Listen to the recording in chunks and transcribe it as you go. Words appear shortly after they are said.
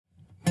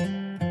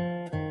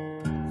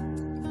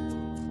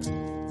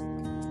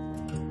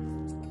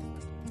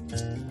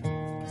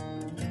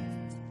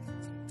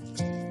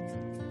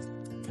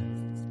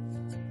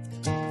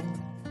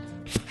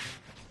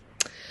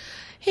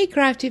Hey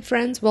crafty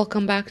friends,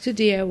 welcome back to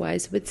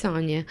DIYs with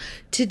Sonja.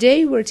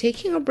 Today we're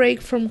taking a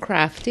break from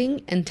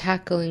crafting and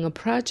tackling a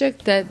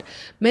project that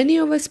many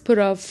of us put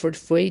off for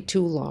way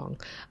too long,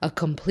 a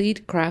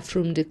complete craft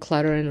room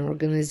decluttering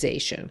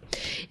organization.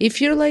 If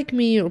you're like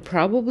me, you'll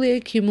probably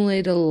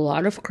accumulate a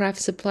lot of craft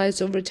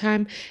supplies over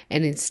time,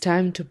 and it's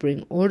time to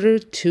bring order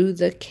to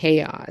the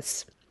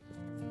chaos.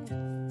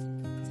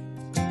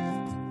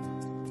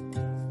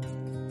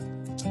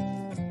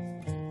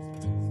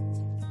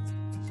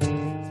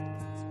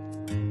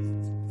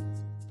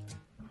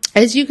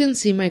 As you can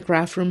see, my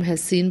craft room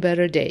has seen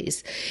better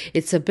days.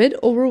 It's a bit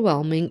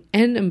overwhelming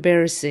and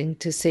embarrassing,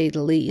 to say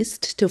the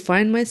least, to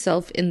find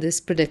myself in this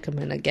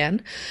predicament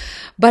again,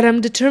 but I'm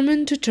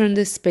determined to turn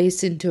this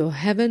space into a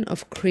heaven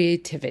of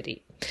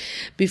creativity.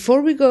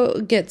 Before we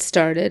get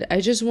started,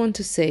 I just want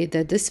to say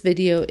that this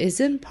video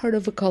isn't part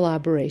of a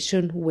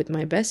collaboration with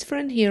my best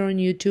friend here on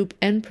YouTube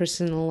and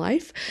personal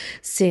life,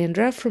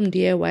 Sandra from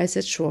DIYs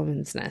at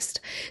Schwoman's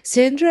Nest.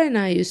 Sandra and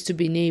I used to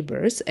be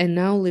neighbors and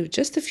now live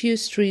just a few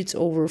streets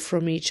over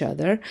from each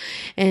other,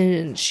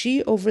 and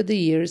she over the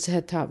years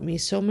had taught me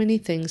so many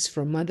things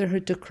from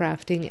motherhood to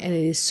crafting, and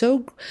it is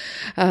so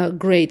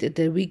great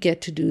that we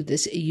get to do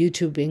this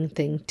YouTubing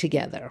thing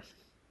together.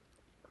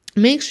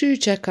 Make sure you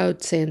check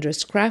out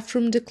Sandra's craft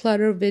room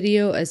declutter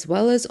video as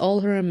well as all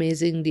her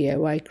amazing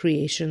DIY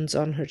creations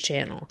on her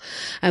channel.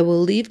 I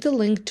will leave the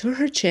link to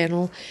her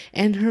channel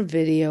and her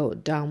video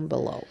down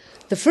below.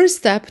 The first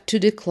step to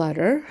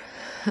declutter,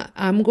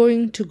 I'm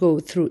going to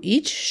go through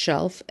each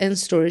shelf and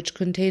storage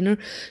container,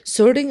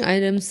 sorting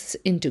items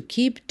into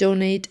keep,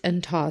 donate,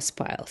 and toss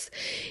piles.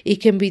 It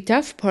can be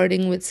tough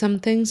parting with some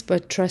things,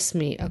 but trust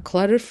me, a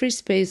clutter-free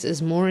space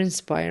is more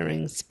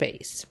inspiring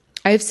space.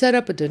 I've set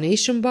up a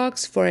donation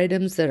box for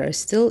items that are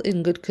still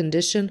in good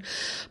condition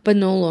but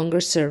no longer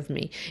serve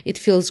me. It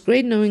feels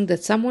great knowing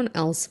that someone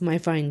else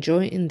might find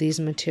joy in these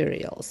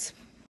materials.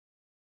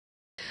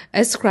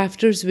 As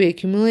crafters, we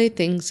accumulate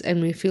things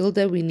and we feel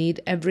that we need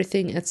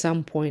everything at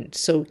some point,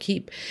 so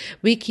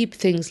we keep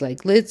things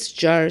like lids,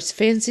 jars,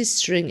 fancy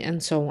string,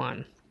 and so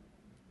on.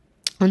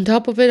 On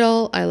top of it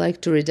all, I like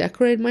to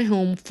redecorate my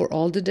home for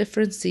all the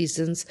different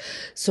seasons,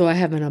 so I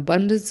have an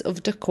abundance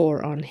of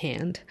decor on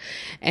hand.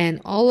 And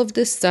all of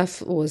this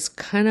stuff was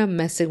kind of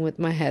messing with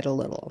my head a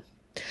little.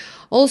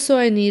 Also,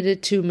 I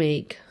needed to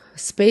make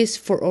space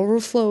for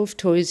overflow of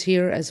toys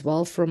here as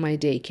well for my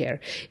daycare.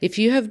 If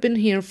you have been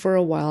here for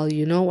a while,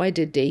 you know I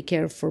did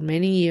daycare for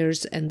many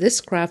years, and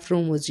this craft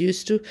room was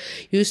used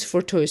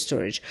for toy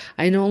storage.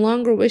 I no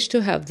longer wish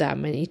to have that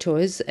many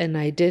toys, and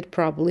I did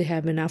probably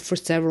have enough for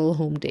several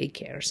home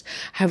daycares.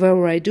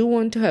 However, I do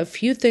want to have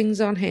few things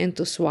on hand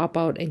to swap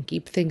out and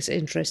keep things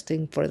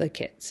interesting for the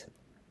kids.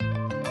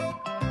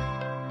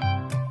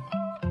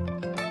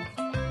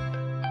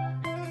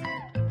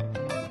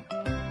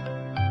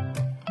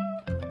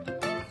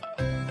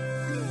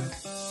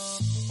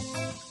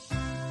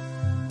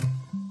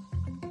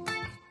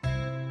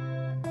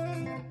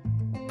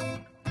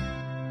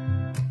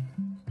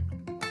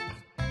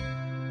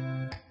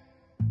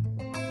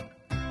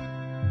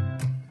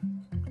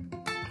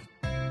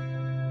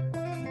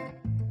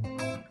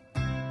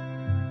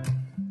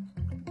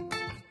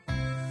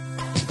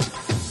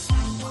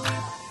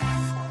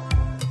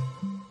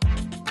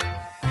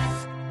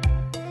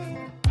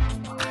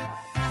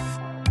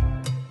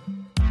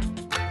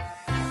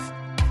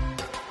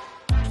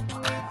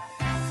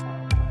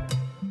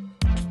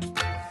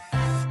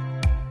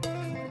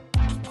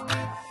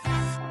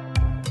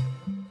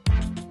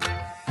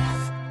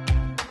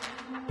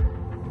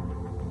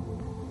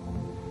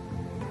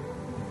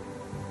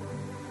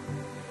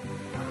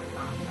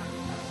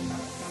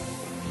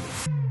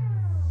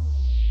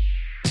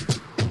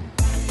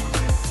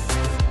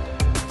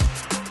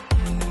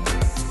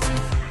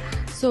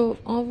 So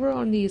over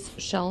on these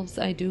shelves,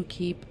 I do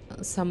keep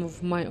some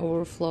of my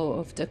overflow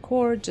of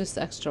decor, just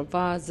extra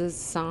vases,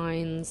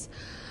 signs,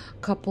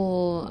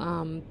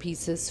 couple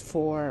pieces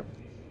for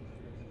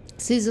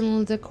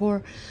seasonal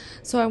decor.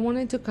 So I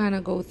wanted to kind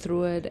of go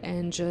through it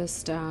and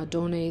just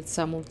donate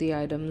some of the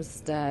items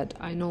that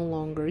I no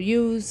longer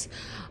use,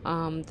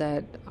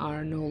 that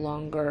are no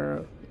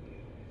longer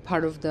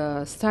part of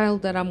the style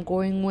that I'm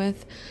going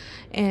with.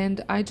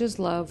 And I just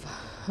love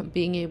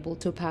being able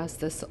to pass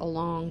this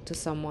along to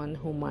someone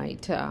who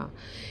might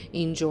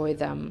enjoy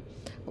them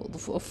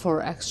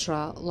for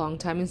extra long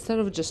time instead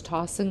of just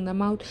tossing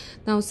them out.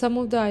 Now, some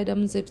of the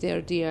items, if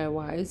they're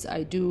DIYs,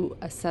 I do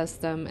assess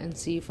them and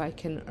see if I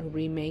can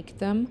remake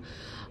them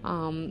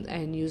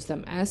and use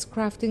them as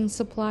crafting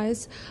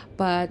supplies,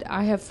 but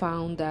I have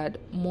found that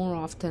more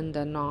often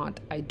than not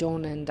I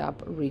don't end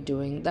up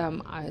redoing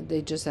them.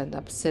 They just end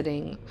up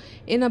sitting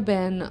in a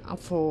bin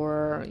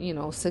for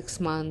 6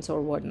 months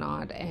or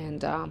whatnot,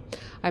 and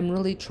I'm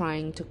really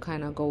trying to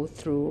kind of go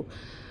through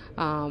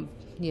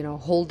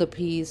hold the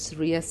piece,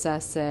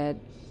 reassess it,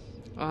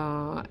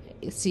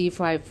 see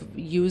if I've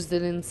used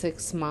it in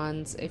 6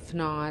 months. If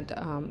not,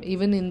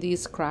 even in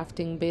these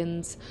crafting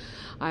bins,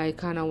 I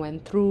kind of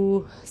went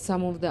through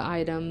some of the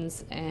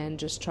items and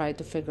just tried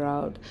to figure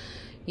out,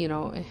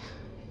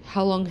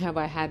 how long have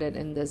I had it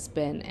in this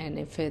bin, and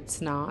if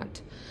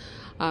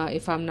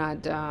I'm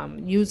not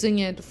using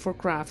it for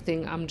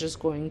crafting, I'm just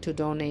going to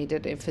donate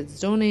it if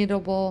it's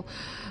donatable.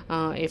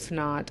 If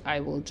not,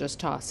 I will just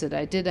toss it.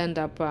 I did end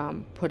up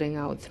putting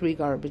out 3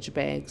 garbage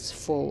bags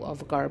full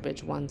of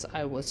garbage once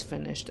I was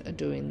finished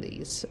doing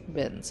these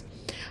bins.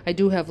 I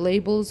do have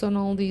labels on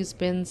all these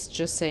bins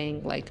just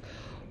saying like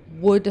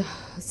wood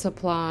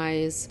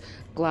supplies,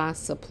 glass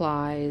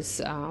supplies,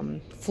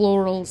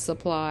 floral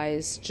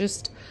supplies,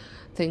 just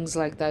things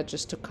like that,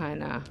 just to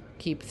kind of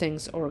keep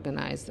things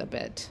organized a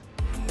bit.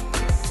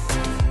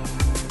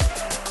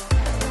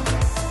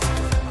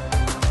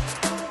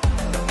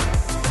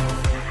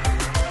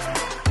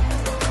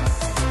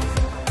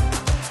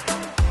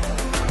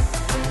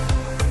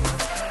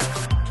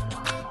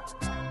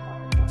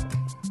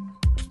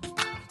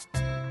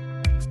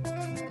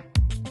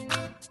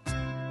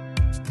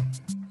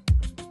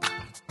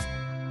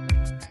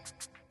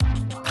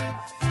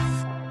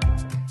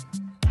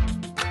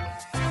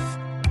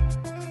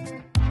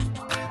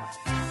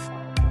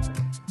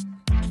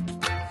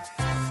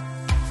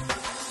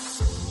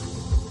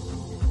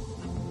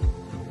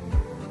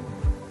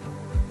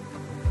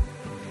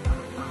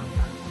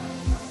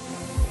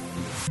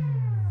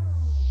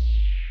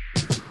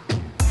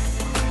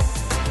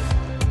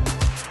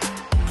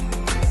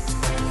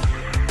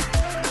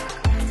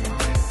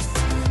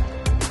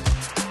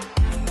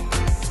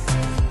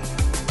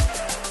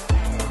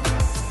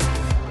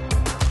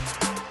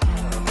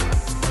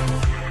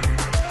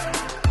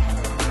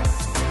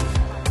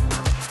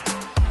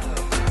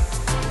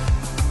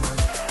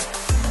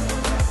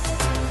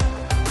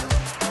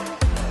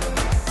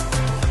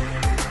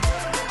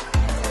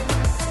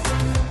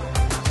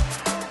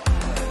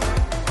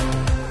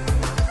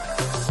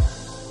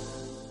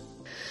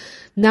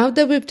 Now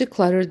that we've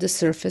decluttered the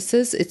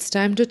surfaces, it's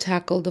time to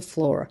tackle the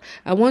floor.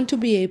 I want to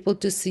be able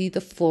to see the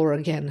floor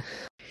again.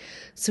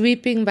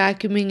 Sweeping,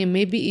 vacuuming, and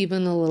maybe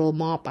even a little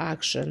mop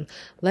action.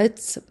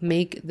 Let's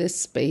make this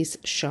space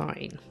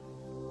shine.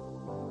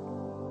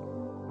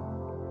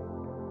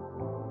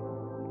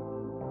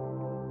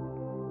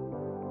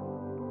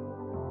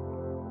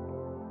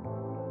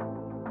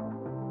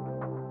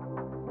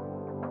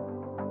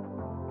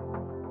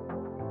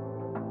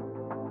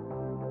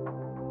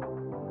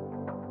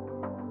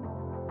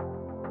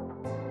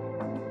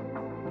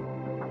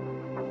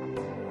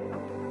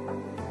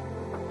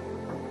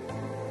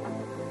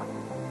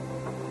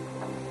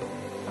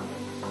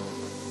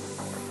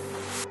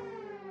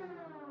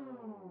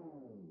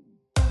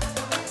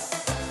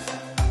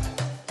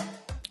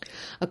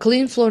 A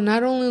clean floor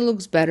not only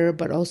looks better,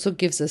 but also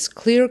gives us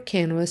clear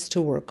canvas to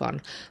work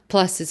on.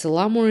 Plus, it's a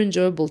lot more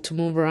enjoyable to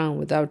move around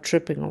without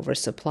tripping over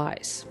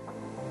supplies.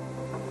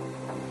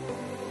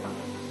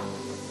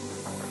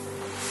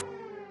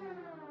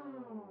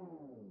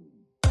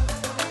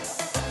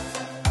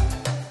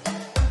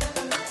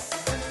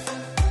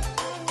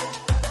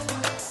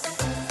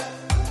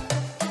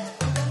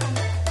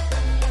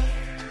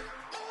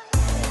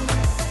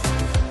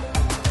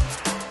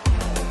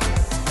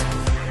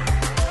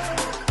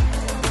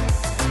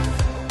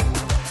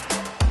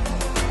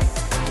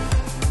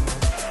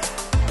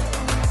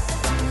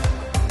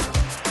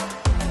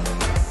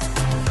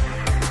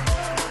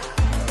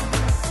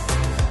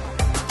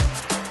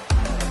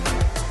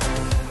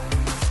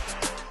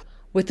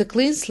 With a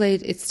clean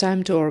slate, it's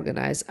time to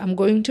organize. I'm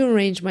going to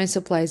arrange my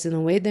supplies in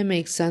a way that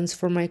makes sense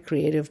for my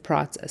creative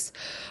process.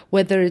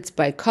 Whether it's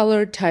by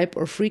color, type,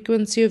 or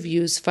frequency of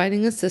use,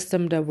 finding a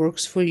system that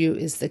works for you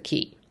is the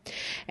key.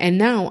 And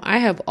now I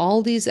have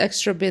all these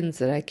extra bins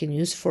that I can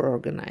use for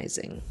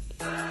organizing.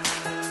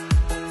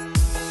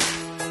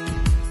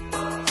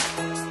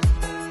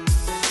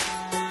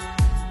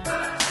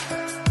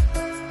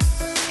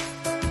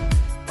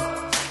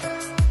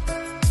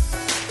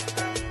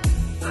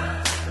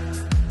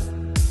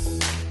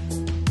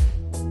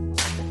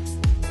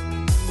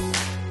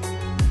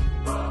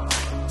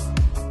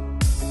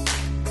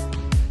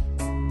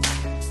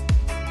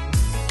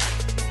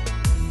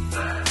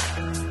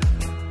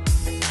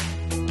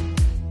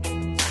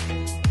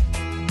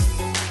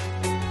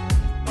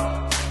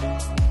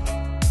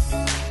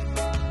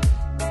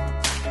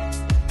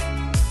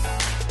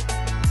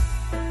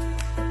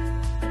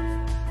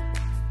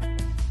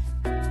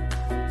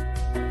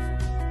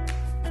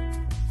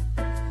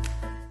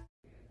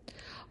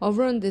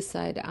 Over on this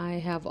side, I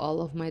have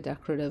all of my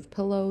decorative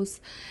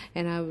pillows,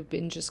 and I've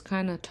been just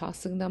kind of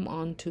tossing them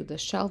onto the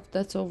shelf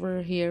that's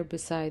over here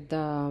beside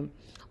the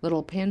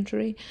little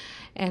pantry,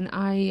 and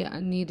I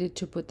needed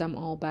to put them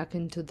all back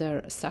into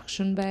their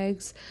suction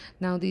bags.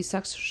 Now these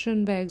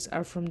suction bags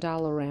are from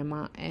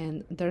Dollarama,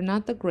 and they're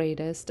not the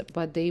greatest,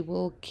 but they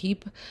will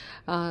keep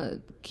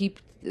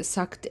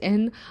sucked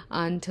in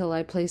until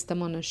I place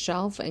them on a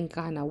shelf and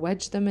kind of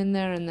wedge them in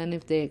there, and then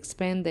if they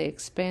expand, they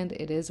expand.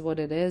 It is what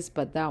it is,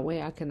 but that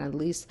way I can at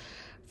least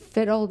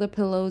fit all the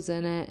pillows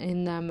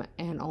in them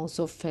and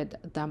also fit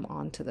them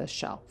onto the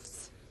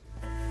shelves.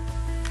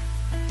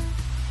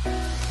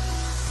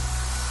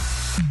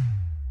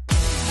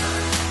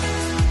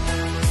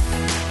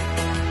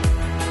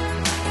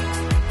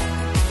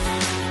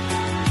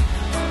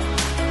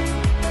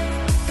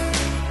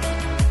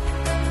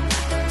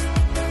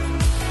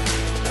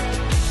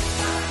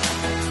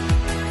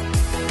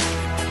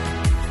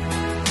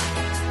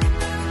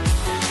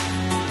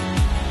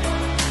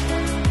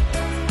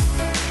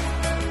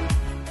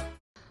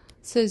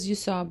 So as you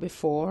saw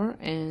before,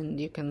 and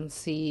you can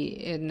see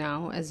it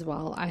now as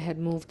well, I had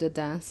moved the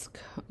desk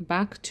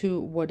back to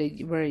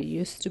where it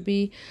used to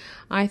be.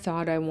 I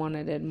thought I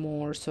wanted it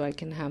more so I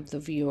can have the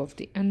view of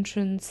the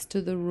entrance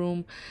to the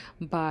room,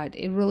 but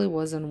it really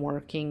wasn't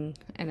working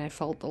and I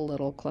felt a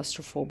little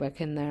claustrophobic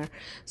in there.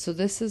 So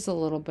this is a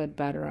little bit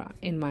better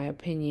in my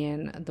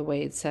opinion, the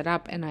way it's set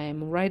up, and I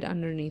am right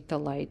underneath the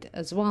light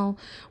as well,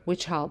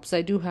 which helps.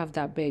 I do have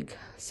that big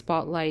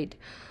spotlight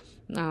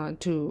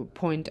to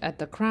point at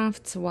the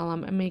crafts while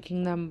I'm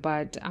making them,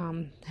 but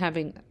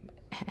having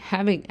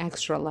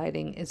extra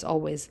lighting is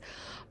always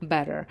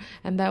better,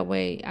 and that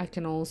way I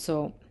can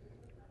also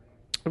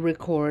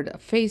record a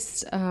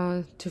face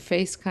to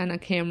face kind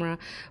of camera,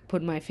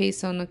 put my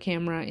face on the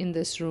camera in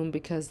this room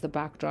because the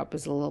backdrop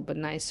is a little bit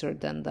nicer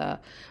than the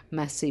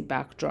messy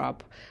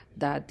backdrop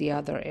that the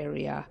other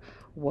area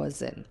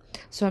was in.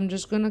 So I'm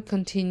just going to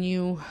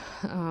continue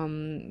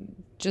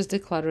just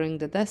decluttering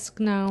the desk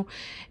now,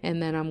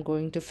 and then I'm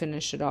going to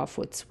finish it off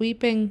with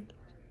sweeping,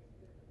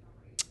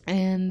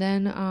 and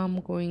then I'm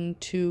going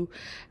to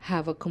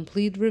have a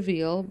complete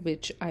reveal,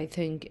 which I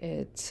think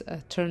it's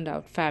turned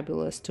out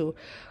fabulous to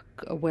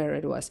where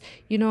it was.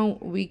 You know,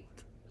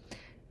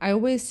 I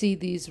always see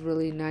these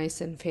really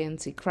nice and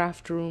fancy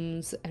craft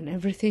rooms and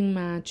everything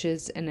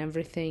matches and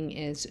everything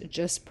is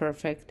just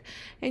perfect.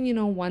 And you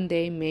know, one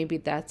day maybe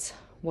that's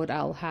what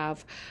I'll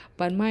have.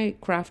 But my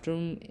craft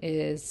room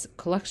is a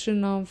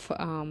collection of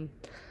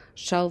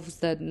shelves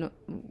that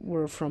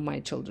were from my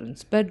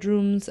children's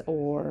bedrooms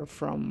or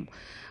from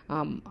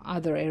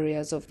other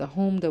areas of the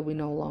home that we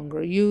no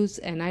longer use.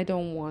 And I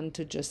don't want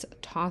to just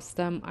toss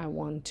them. I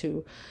want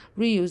to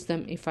reuse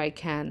them if I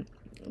can.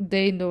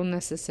 They don't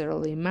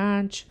necessarily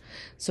match,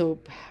 so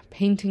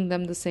painting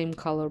them the same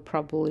color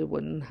probably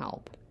wouldn't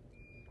help.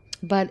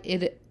 But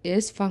it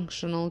is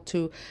functional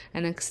to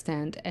an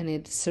extent and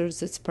it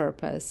serves its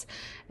purpose.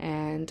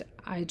 And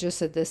I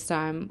just at this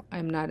time,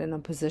 I'm not in a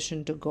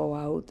position to go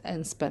out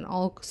and spend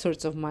all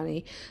sorts of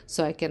money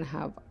so I can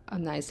have a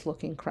nice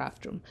looking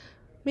craft room.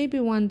 Maybe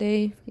one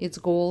day, it's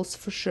goals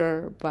for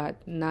sure,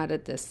 but not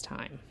at this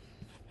time.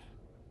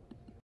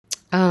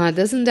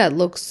 Doesn't that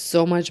look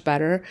so much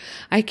better?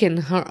 I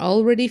can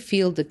already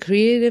feel the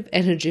creative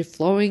energy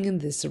flowing in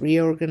this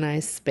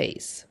reorganized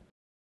space.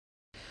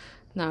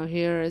 Now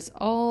here is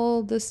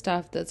all the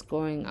stuff that's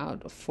going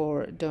out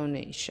for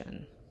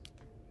donation.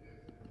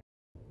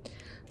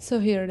 So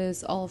here it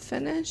is all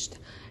finished,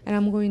 and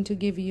I'm going to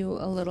give you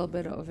a little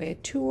bit of a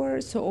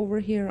tour. So over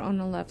here on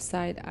the left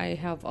side, I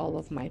have all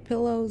of my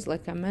pillows,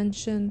 like I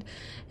mentioned,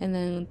 and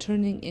then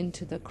turning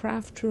into the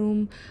craft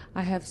room,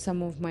 I have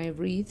some of my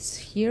wreaths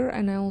here,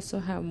 and I also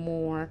have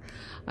more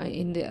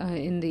in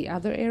the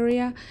other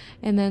area.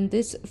 And then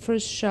this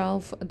first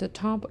shelf, the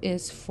top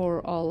is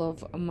for all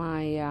of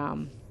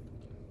my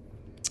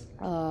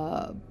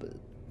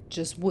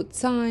just wood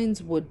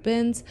signs, wood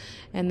bins,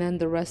 and then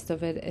the rest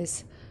of it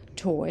is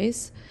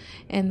toys.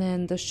 And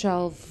then the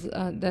shelf,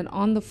 then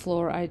on the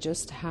floor I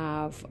just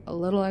have a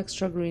little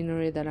extra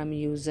greenery that I'm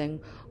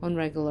using on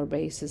regular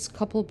basis,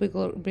 couple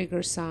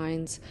bigger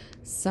signs,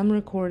 some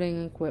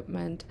recording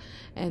equipment,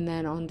 and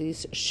then on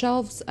these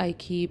shelves I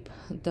keep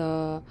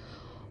the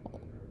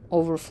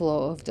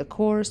overflow of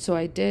decor. So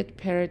I did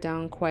pare it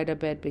down quite a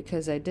bit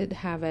because I did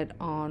have it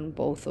on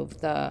both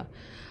of the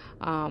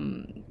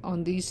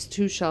on these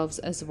two shelves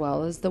as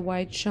well as the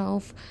white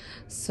shelf.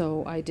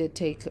 So I did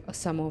take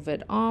some of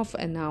it off,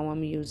 and now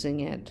I'm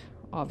using it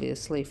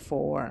obviously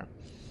for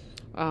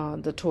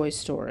the toy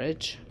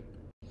storage.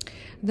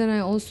 Then I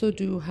also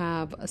do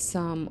have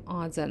some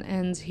odds and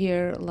ends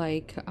here,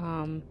 like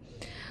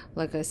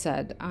I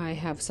said, I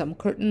have some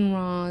curtain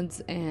rods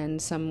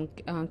and some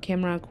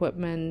camera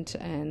equipment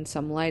and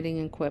some lighting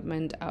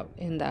equipment out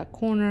in that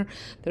corner.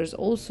 There's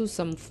also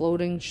some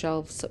floating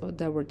shelves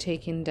that were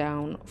taken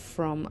down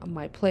from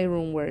my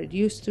playroom where it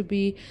used to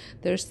be.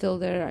 They're still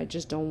there. I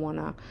just don't want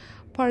to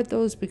part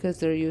those because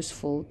they're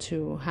useful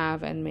to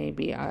have, and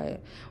maybe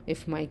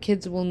if my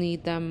kids will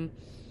need them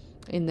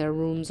in their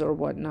rooms or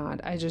whatnot,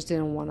 I just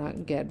didn't want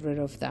to get rid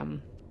of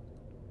them.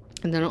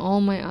 And then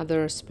all my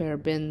other spare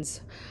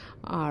bins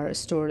are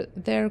stored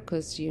there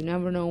because you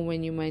never know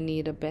when you might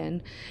need a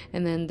bin.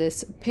 And then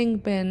this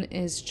pink bin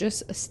is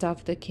just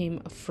stuff that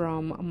came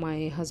from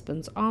my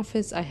husband's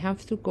office. I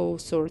have to go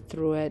sort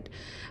through it.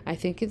 I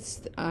think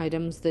it's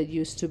items that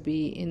used to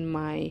be in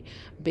my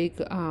big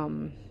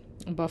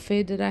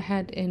buffet that I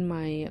had in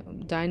my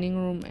dining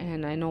room,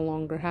 and I no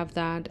longer have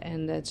that,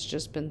 and that's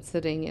just been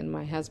sitting in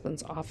my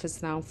husband's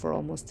office now for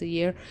almost a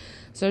year.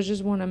 So I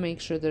just want to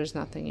make sure there's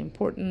nothing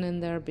important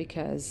in there,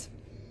 because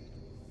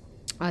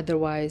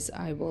otherwise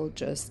I will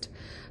just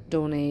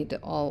donate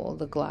all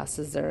the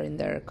glasses that are in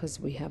there because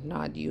we have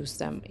not used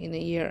them in a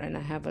year and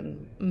I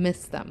haven't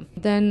missed them.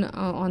 Then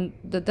on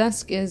the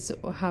desk is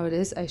how it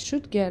is. I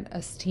should get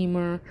a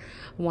steamer,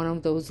 one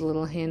of those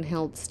little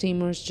handheld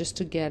steamers, just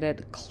to get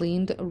it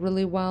cleaned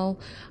really well.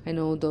 I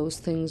know those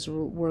things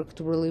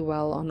worked really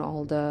well on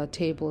all the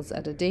tables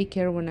at a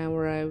daycare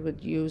whenever I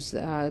would use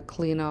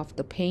clean off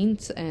the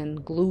paints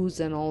and glues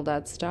and all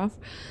that stuff.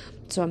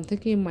 So I'm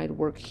thinking it might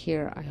work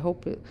here. I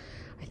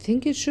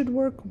think it should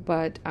work,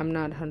 but I'm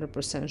not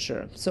 100%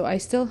 sure. So I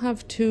still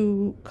have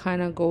to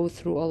kind of go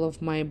through all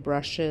of my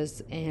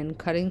brushes and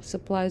cutting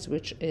supplies,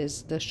 which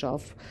is the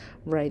shelf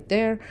right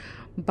there.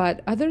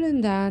 But other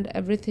than that,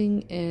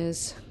 everything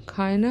is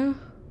kind of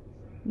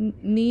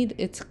neat.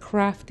 It's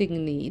crafting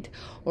neat,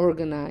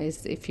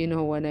 organized, if you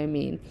know what I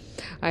mean.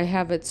 I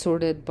have it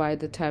sorted by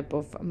the type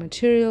of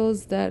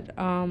materials that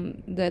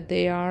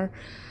they are.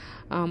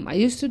 I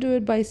used to do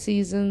it by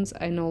seasons.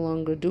 I no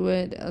longer do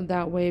it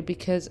that way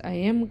because I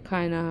am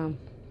kind of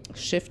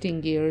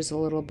shifting gears a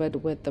little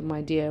bit with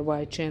my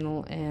DIY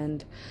channel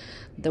and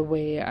the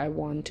way I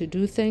want to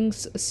do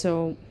things.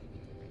 So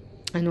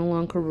I no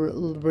longer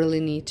really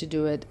need to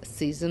do it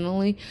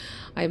seasonally.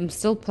 I'm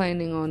still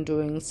planning on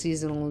doing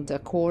seasonal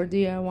decor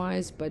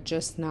DIYs, but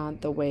just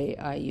not the way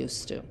I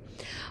used to.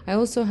 I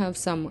also have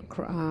some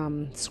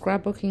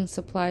scrapbooking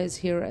supplies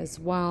here as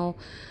well.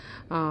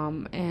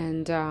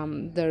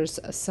 There's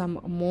some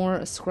more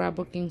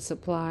scrapbooking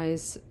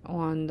supplies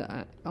on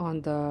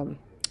the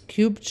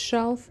cubed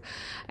shelf,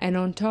 and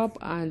on top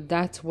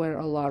that's where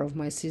a lot of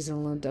my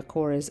seasonal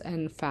decor is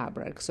and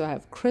fabric. So I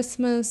have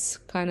Christmas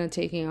kind of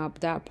taking up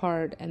that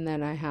part, and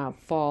then I have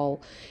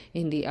fall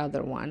in the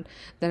other one.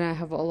 Then I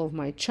have all of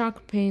my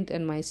chalk paint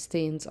and my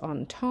stains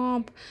on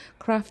top,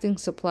 crafting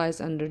supplies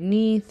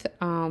underneath,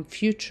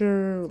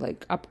 future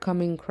like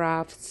upcoming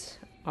crafts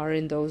are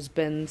in those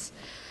bins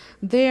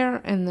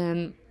there, and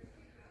then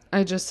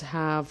I just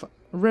have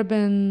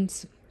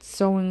ribbons,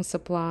 sewing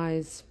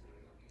supplies,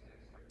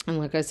 and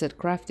like I said,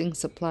 crafting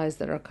supplies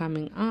that are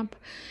coming up.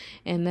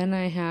 And then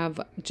I have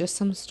just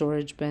some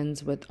storage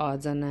bins with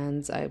odds and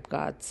ends. I've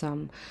got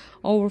some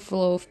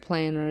overflow of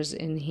planners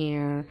in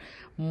here,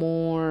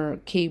 more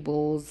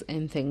cables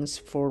and things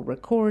for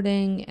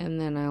recording.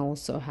 And then I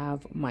also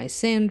have my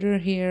sander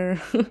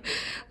here.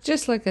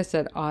 Just like I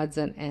said, odds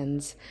and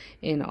ends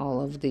in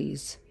all of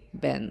these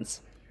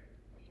bins.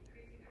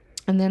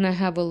 And then I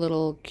have a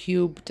little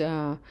cubed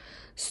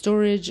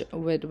storage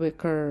with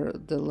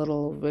the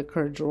little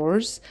wicker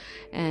drawers,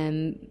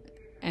 and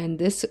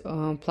this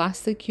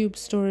plastic cube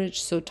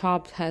storage. So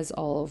top has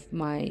all of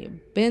my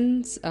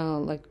bins,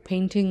 like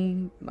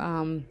painting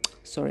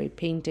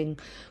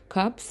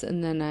cups,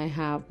 and then I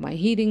have my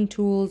heating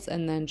tools,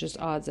 and then just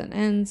odds and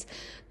ends.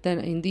 Then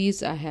in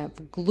these I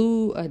have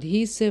glue,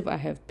 adhesive, I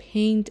have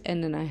paint,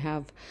 and then I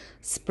have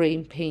spray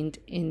paint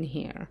in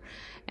here.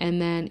 And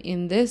then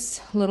in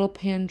this little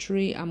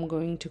pantry, I'm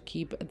going to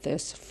keep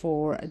this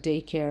for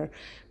daycare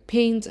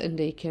paints and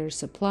daycare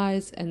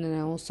supplies. And then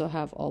I also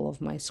have all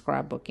of my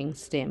scrapbooking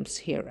stamps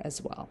here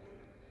as well.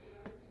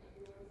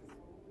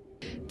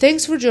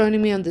 Thanks for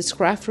joining me on this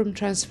craft room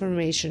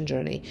transformation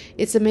journey.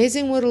 It's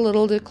amazing what a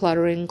little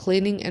decluttering,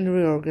 cleaning, and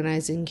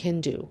reorganizing can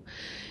do.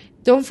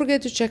 Don't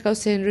forget to check out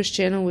Sandra's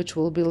channel, which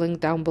will be linked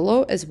down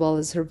below, as well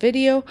as her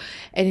video.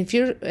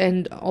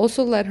 And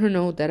also let her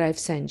know that I've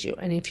sent you.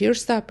 And if you're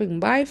stopping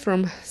by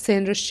from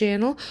Sandra's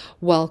channel,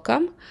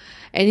 welcome.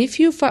 And if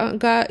you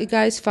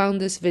guys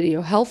found this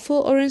video helpful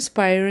or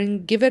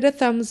inspiring, give it a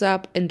thumbs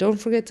up, and don't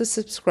forget to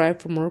subscribe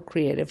for more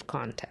creative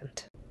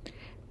content.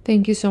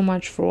 Thank you so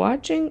much for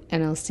watching,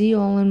 and I'll see you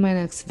all in my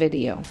next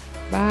video.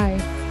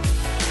 Bye.